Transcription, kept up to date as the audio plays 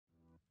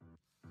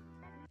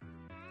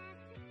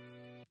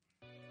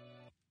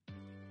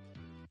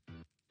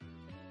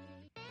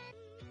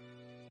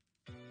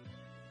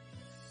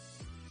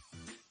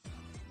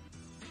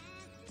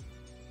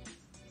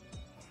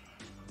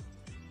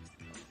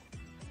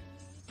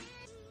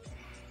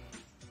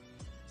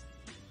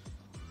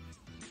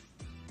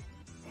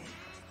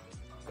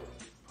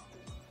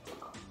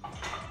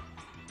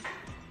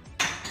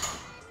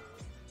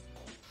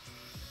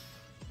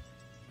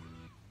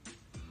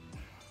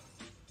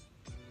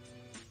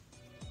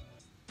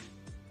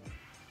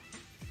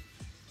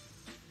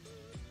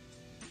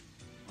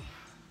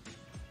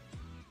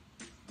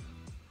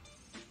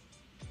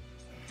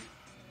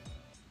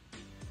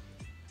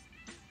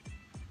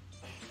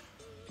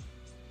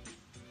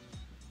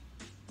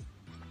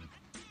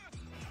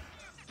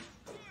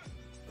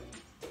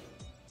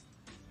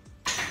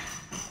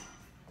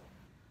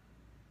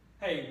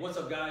Hey, what's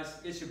up guys?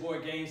 It's your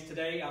boy Gaines.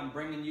 Today I'm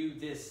bringing you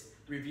this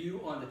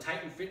review on the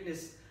Titan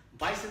Fitness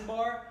Bison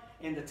Bar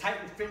and the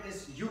Titan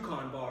Fitness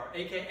Yukon Bar,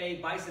 aka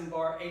Bison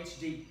Bar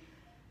HD.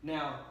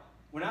 Now,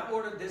 when I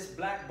ordered this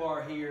black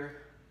bar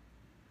here,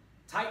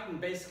 Titan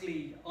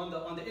basically, on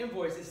the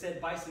invoice it said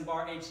Bison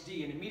Bar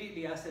HD, and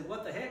immediately I said,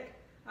 what the heck?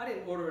 I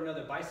didn't order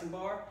another Bison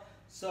Bar.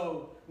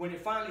 So when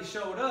it finally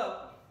showed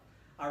up,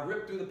 I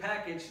ripped through the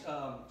package.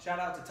 Shout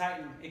out to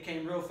Titan, it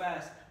came real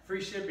fast,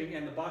 free shipping,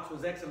 and the box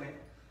was excellent.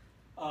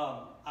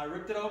 I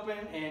ripped it open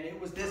and it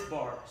was this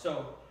bar.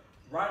 So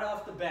right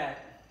off the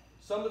bat,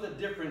 some of the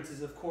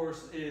differences of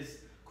course is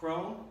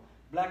chrome,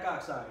 black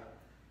oxide.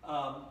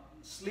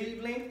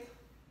 Sleeve length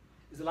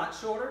is a lot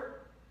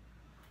shorter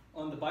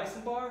on the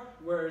Bison Bar,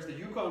 whereas the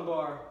Yukon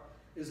Bar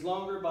is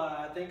longer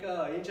by I think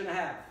an inch and a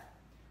half.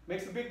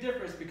 Makes a big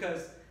difference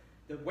because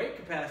the weight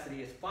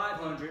capacity is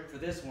 500 for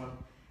this one.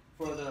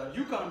 For the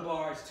Yukon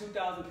Bar, it's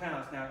 2,000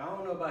 pounds. Now, I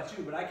don't know about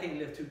you, but I can't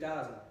lift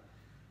 2,000.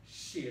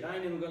 Shit, I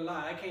ain't even gonna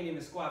lie, I can't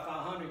even squat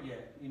 500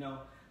 yet, you know.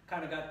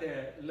 Kind of got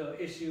that little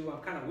issue.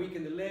 I'm kind of weak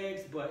in the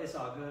legs, but it's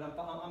all good. I'm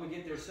gonna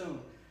get there soon.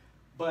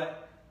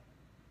 But,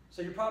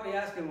 so you're probably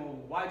asking, well,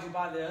 why'd you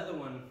buy the other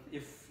one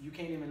if you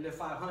can't even lift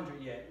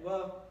 500 yet?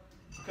 Well,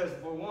 because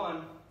for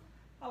one,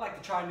 I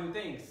like to try new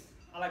things.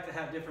 I like to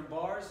have different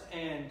bars,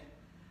 and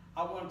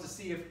I wanted to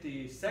see if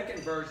the second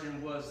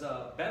version was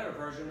a better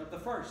version of the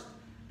first,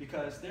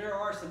 because there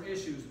are some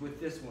issues with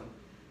this one.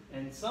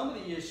 And some of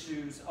the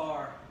issues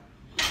are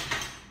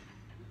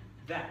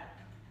that.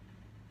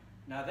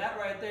 Now that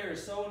right there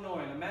is so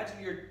annoying. Imagine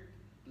you're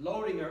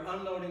loading or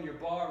unloading your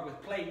bar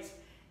with plates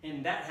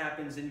and that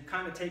happens and you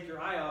kind of take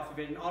your eye off of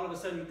it and all of a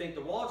sudden you think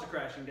the walls are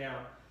crashing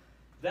down.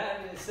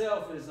 That in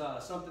itself is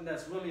something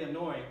that's really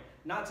annoying.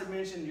 Not to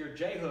mention your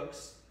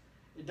J-hooks.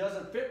 It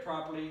doesn't fit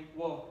properly.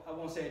 Well, I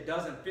won't say it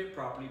doesn't fit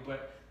properly,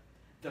 but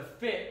the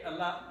fit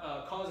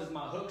causes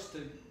my hooks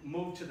to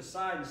move to the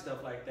side and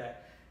stuff like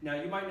that. Now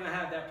you might not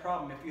have that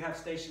problem if you have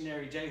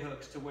stationary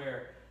J-hooks to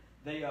where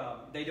they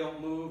don't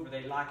move or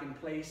they lock in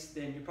place,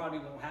 then you probably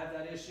won't have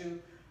that issue.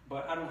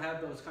 But I don't have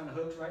those kind of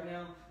hooks right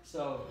now,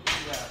 so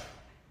yeah,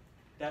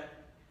 that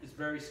is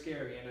very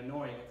scary and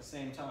annoying at the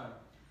same time.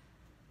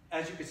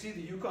 As you can see,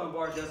 the Yukon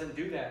Bar doesn't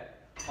do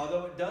that,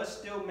 although it does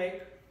still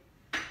make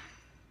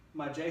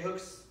my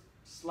J-hooks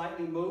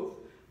slightly move,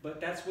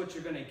 but that's what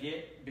you're gonna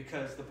get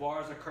because the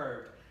bars are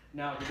curved.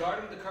 Now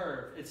regarding the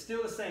curve, it's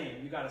still the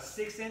same. You got a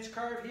 6-inch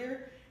curve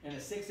here and a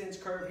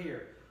 6-inch curve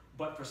here.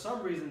 But for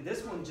some reason,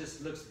 this one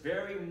just looks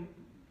very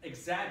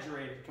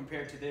exaggerated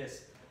compared to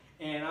this.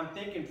 And I'm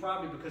thinking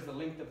probably because of the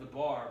length of the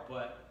bar,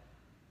 but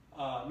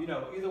you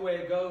know, either way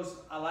it goes,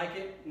 I like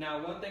it.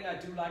 Now, one thing I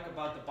do like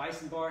about the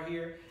Bison Bar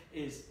here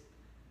is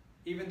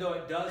even though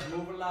it does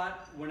move a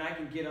lot, when I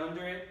can get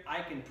under it,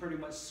 I can pretty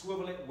much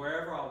swivel it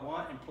wherever I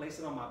want and place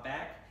it on my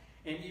back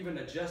and even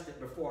adjust it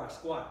before I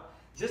squat.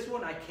 This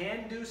one I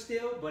can do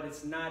still, but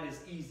it's not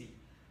as easy.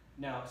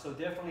 Now, so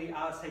definitely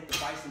I'll take the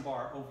Bison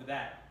Bar over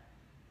that.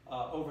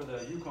 Over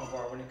the Yukon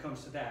Bar when it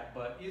comes to that.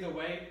 But either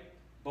way,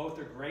 both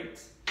are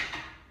great.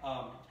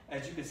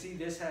 As you can see,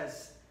 this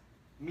has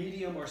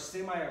medium or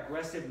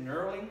semi-aggressive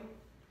knurling.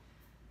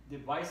 The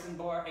Bison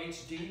Bar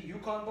HD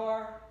Yukon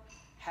Bar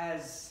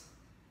has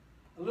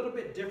a little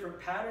bit different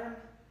pattern.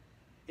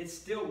 It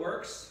still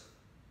works.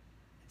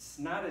 It's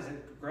not as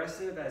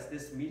aggressive as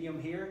this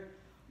medium here,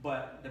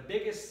 but the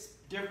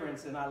biggest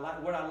difference, and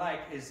what I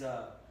like is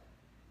the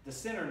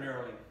center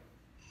knurling.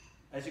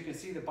 As you can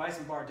see, the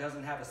Bison Bar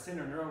doesn't have a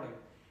center knurling.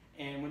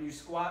 And when you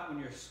squat, when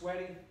you're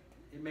sweaty,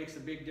 it makes a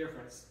big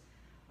difference.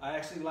 I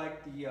actually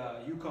like the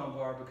Yukon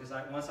Bar because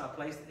once I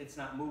place it, it's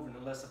not moving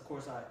unless, of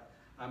course,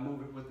 I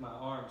move it with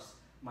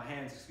my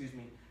hands, excuse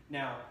me.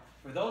 Now,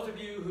 for those of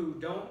you who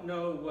don't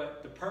know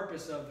what the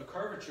purpose of the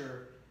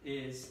curvature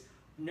is,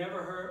 you've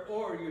never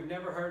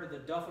heard of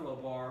the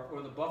Duffalo Bar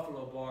or the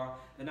Buffalo Bar,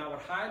 then I would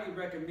highly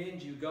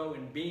recommend you go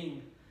and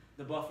Bing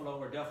the Buffalo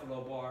or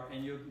Duffalo Bar,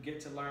 and you'll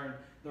get to learn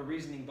the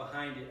reasoning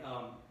behind it.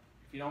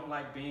 If you don't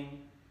like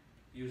Bing,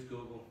 use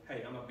Google.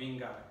 Hey, I'm a Bing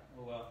guy.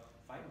 Oh well,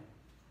 fight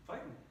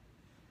me.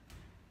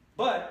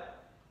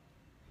 But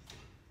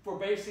for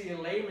basically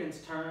in layman's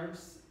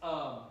terms,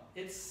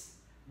 it's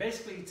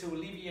basically to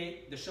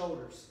alleviate the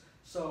shoulders.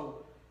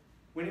 So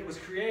when it was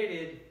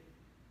created,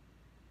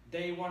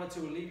 they wanted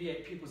to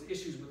alleviate people's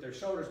issues with their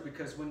shoulders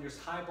because when there's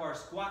high bar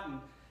squatting,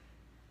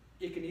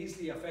 it can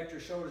easily affect your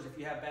shoulders if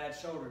you have bad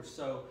shoulders.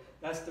 So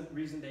that's the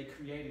reason they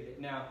created it.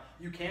 Now,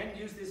 you can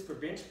use this for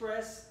bench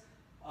press.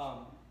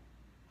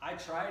 I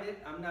tried it.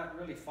 I'm not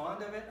really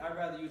fond of it. I'd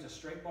rather use a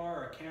straight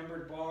bar or a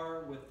cambered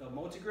bar with a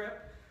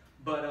multi-grip.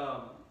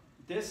 But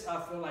this,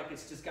 I feel like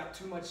it's just got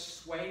too much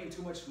sway and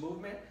too much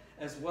movement,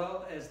 as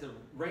well as the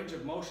range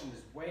of motion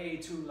is way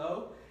too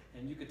low,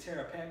 and you could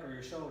tear a pec or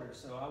your shoulder.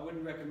 So I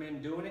wouldn't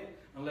recommend doing it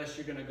unless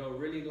you're gonna go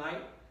really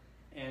light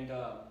and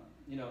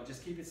you know,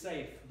 just keep it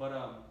safe. But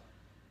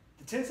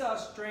the tensile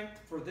strength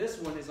for this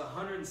one is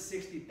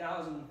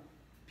 160,000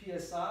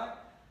 PSI.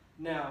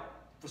 Now,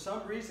 for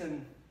some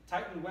reason,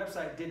 Titan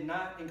website did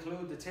not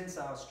include the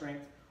tensile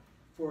strength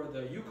for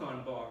the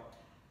Yukon Bar.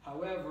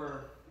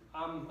 However,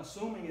 I'm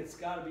assuming it's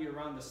got to be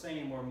around the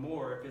same or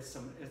more.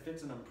 If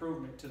it's an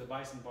improvement to the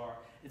Bison Bar,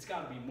 it's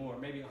got to be more,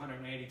 maybe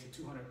 180 to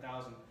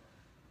 200,000.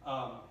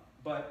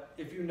 But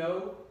if you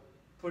know,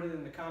 put it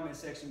in the comment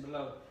section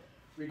below.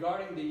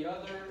 Regarding the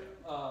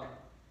other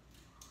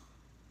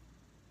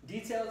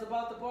details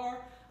about the bar,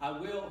 I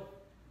will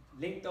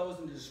link those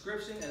in the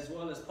description as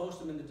well as post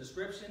them in the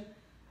description.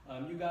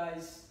 You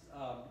guys,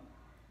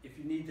 if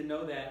you need to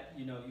know that,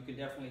 you can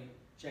definitely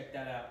check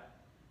that out.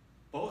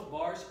 Both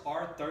bars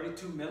are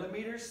 32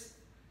 millimeters.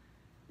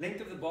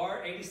 Length of the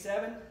bar,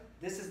 87.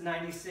 This is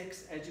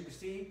 96, as you can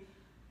see.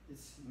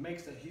 This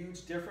makes a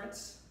huge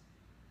difference.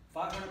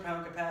 500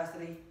 pound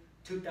capacity,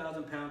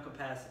 2,000 pound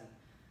capacity.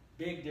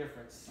 Big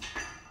difference.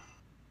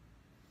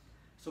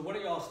 So what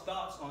are y'all's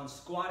thoughts on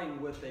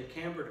squatting with a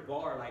cambered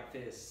bar like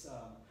this?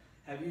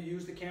 Have you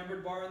used a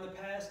cambered bar in the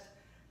past?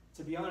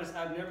 To be honest,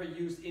 I've never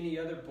used any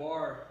other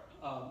bar,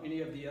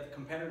 any of the other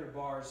competitor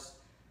bars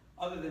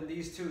other than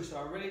these two, so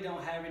I really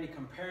don't have any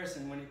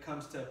comparison when it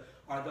comes to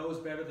are those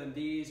better than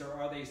these or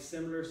are they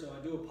similar, so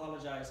I do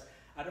apologize.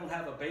 I don't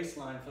have a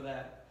baseline for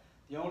that.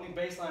 The only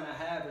baseline I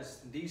have is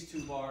these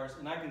two bars,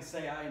 and I can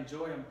say I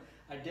enjoy them.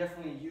 I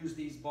definitely use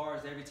these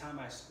bars every time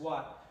I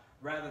squat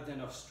rather than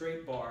a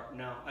straight bar.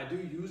 Now, I do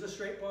use a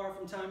straight bar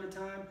from time to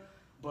time,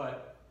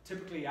 but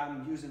typically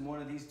I'm using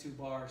one of these two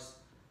bars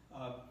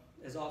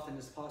as often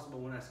as possible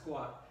when I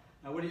squat.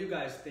 Now, what do you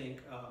guys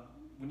think?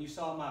 When you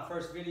saw my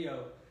first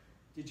video,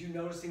 did you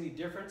notice any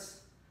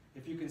difference?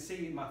 If you can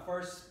see in my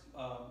first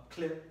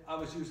clip, I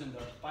was using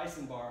the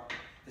Bison Bar.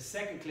 The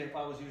second clip,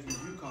 I was using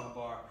the Yukon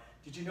Bar.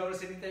 Did you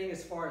notice anything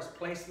as far as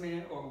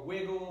placement or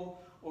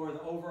wiggle or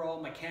the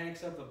overall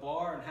mechanics of the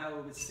bar and how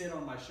it would sit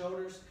on my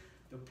shoulders,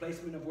 the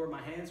placement of where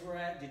my hands were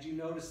at? Did you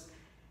notice?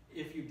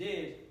 If you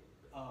did,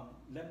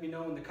 let me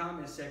know in the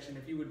comments section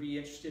if you would be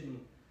interested in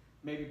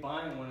maybe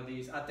buying one of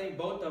these. I think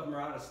both of them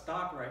are out of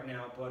stock right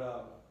now,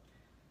 but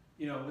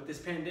with this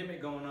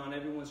pandemic going on,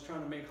 everyone's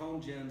trying to make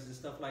home gyms and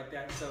stuff like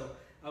that. So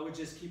I would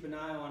just keep an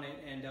eye on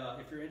it. And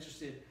if you're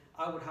interested,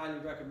 I would highly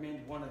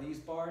recommend one of these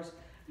bars.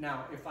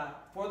 Now,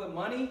 for the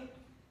money,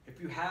 if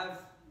you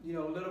have, a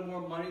little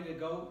more money to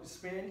go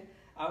spend,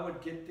 I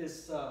would get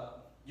this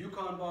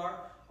Yukon Bar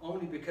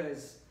only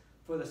because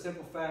for the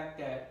simple fact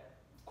that,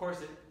 of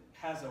course, it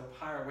has a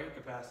higher weight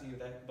capacity.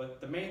 But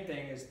the main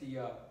thing is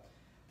the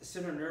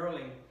center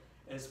knurling,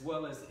 as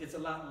well as it's a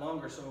lot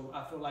longer, so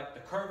I feel like the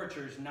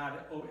curvature is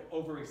not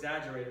over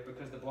exaggerated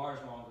because the bar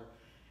is longer.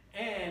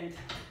 And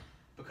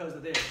because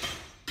of this,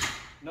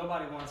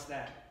 nobody wants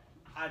that.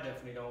 I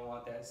definitely don't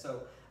want that.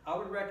 So I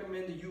would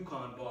recommend the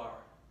Yukon Bar.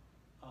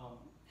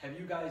 Have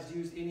you guys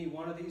used any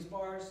one of these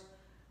bars?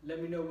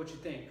 Let me know what you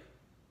think.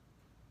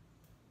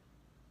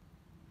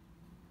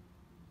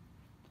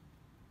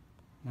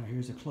 Now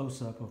here's a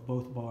close-up of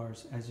both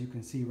bars. As you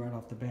can see right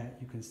off the bat,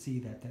 you can see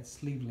that that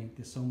sleeve length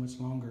is so much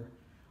longer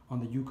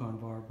on the Yukon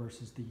Bar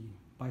versus the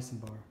Bison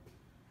Bar.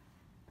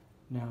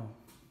 Now,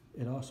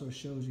 it also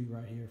shows you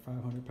right here,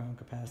 500 pound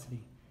capacity.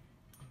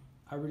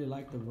 I really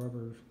like the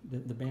rubber,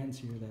 the bands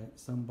here that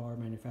some bar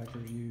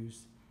manufacturers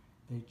use.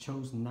 They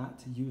chose not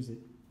to use it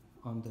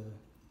on the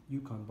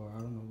Yukon Bar, I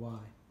don't know why.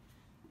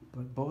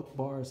 But both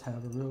bars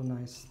have a real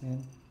nice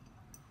spin.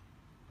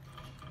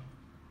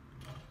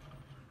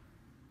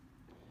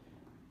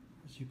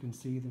 As you can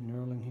see, the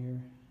knurling here,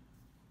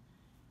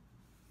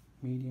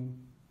 medium.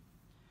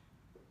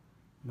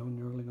 No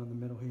knurling on the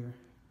middle here.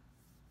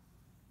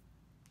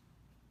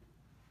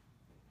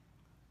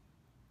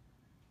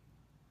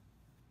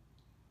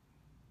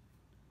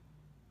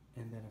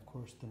 And then of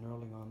course the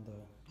knurling on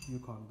the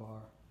Yukon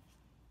Bar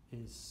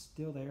is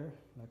still there.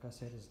 Like I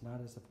said, it's not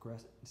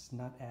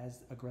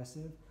as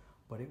aggressive,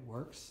 but it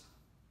works.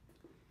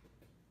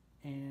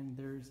 And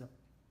there's a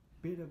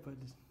bit of a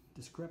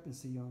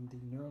discrepancy on the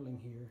knurling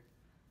here.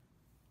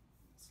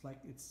 It's like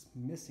it's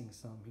missing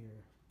some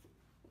here.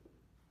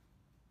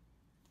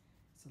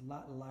 It's a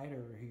lot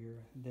lighter here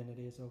than it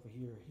is over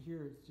here.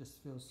 Here it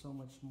just feels so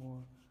much more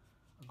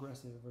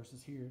aggressive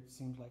versus here it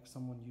seems like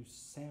someone used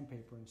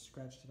sandpaper and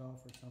scratched it off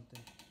or something.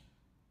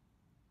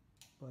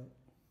 But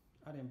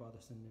I didn't bother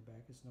sending it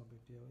back. It's no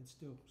big deal. It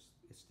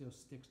still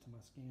sticks to my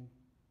skin.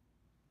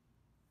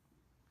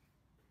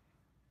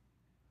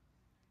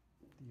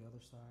 The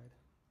other side.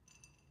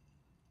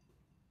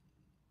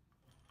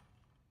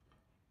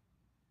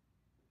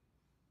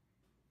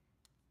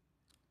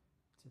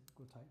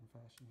 Typical Titan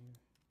fashion here.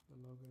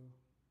 The logo,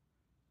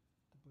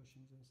 the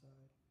bushings inside.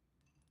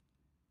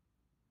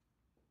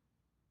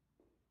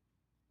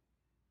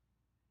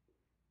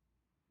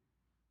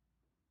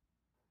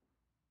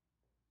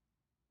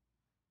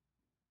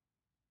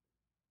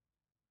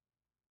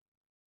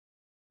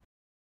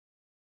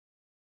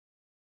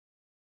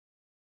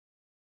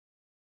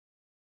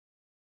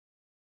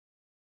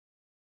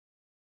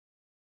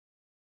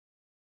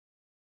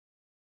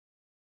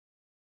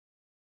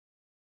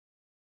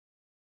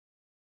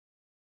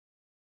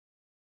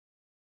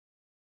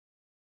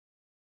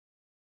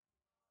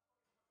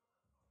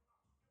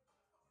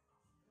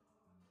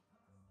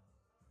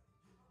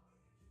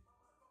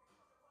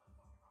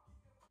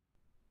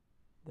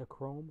 The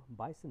chrome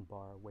Bison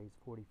Bar weighs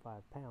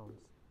 45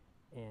 pounds,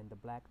 and the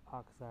black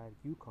Oxide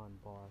Yukon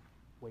Bar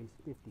weighs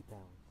 50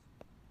 pounds.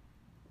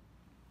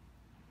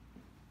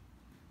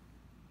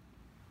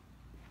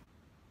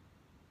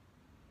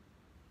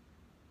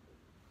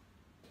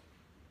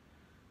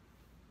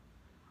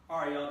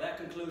 Alright y'all, that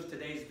concludes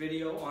today's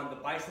video on the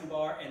Bison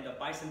Bar and the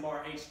Bison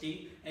Bar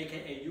HD,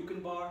 aka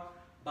Yukon Bar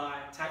by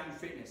Titan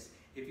Fitness.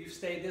 If you've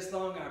stayed this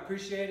long, I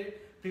appreciate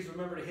it. Please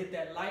remember to hit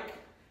that like,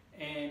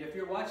 and if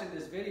you're watching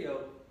this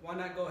video, why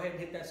not go ahead and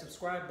hit that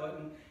subscribe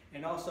button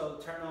and also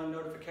turn on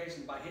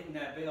notifications by hitting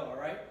that bell,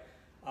 alright?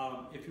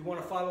 If you want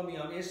to follow me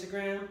on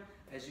Instagram,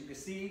 as you can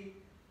see,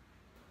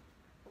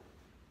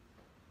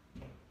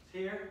 it's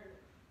here,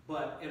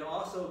 but it'll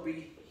also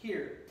be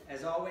here,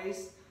 as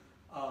always.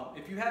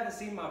 If you haven't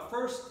seen my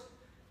first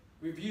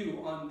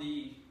review on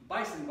the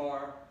Bison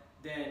Bar,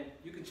 then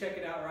you can check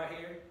it out right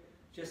here.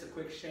 Just a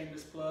quick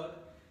shameless plug.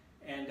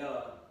 And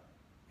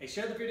hey,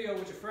 share the video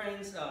with your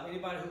friends,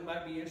 anybody who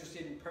might be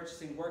interested in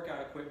purchasing workout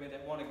equipment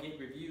that want to get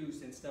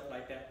reviews and stuff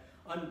like that.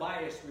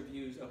 Unbiased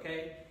reviews,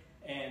 okay?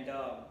 And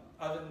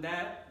other than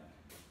that,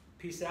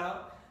 peace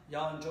out.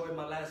 Y'all enjoyed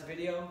my last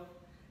video.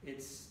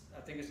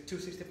 I think it's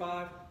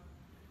 265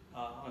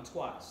 on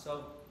squats.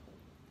 So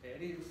there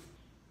it is.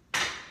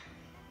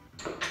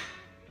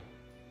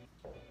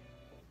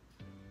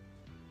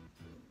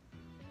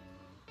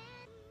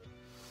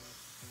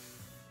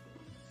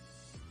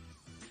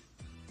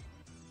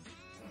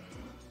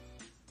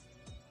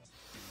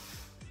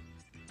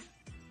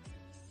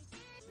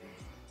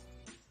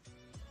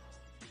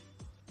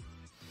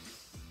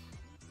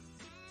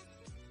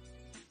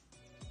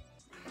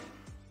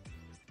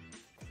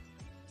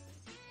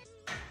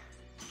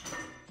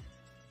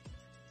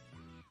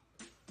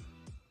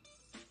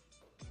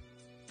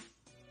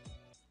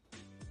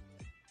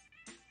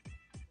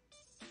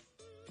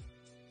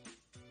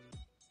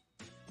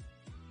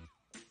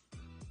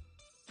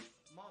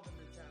 Mama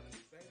mentality,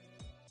 baby.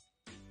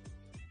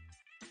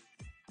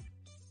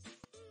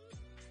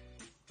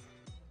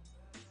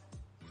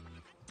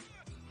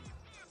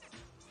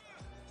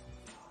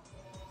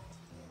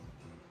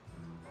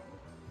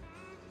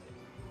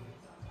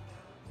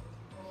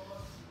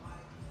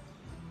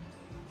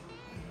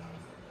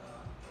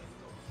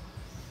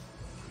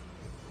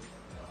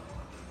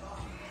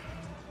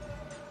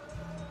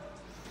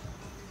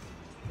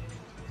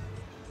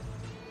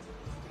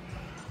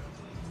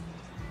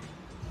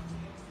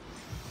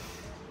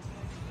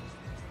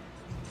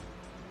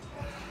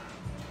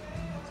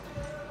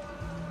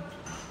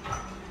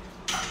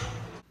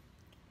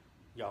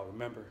 Y'all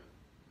remember,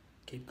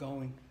 keep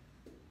going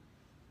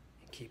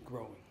and keep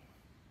growing.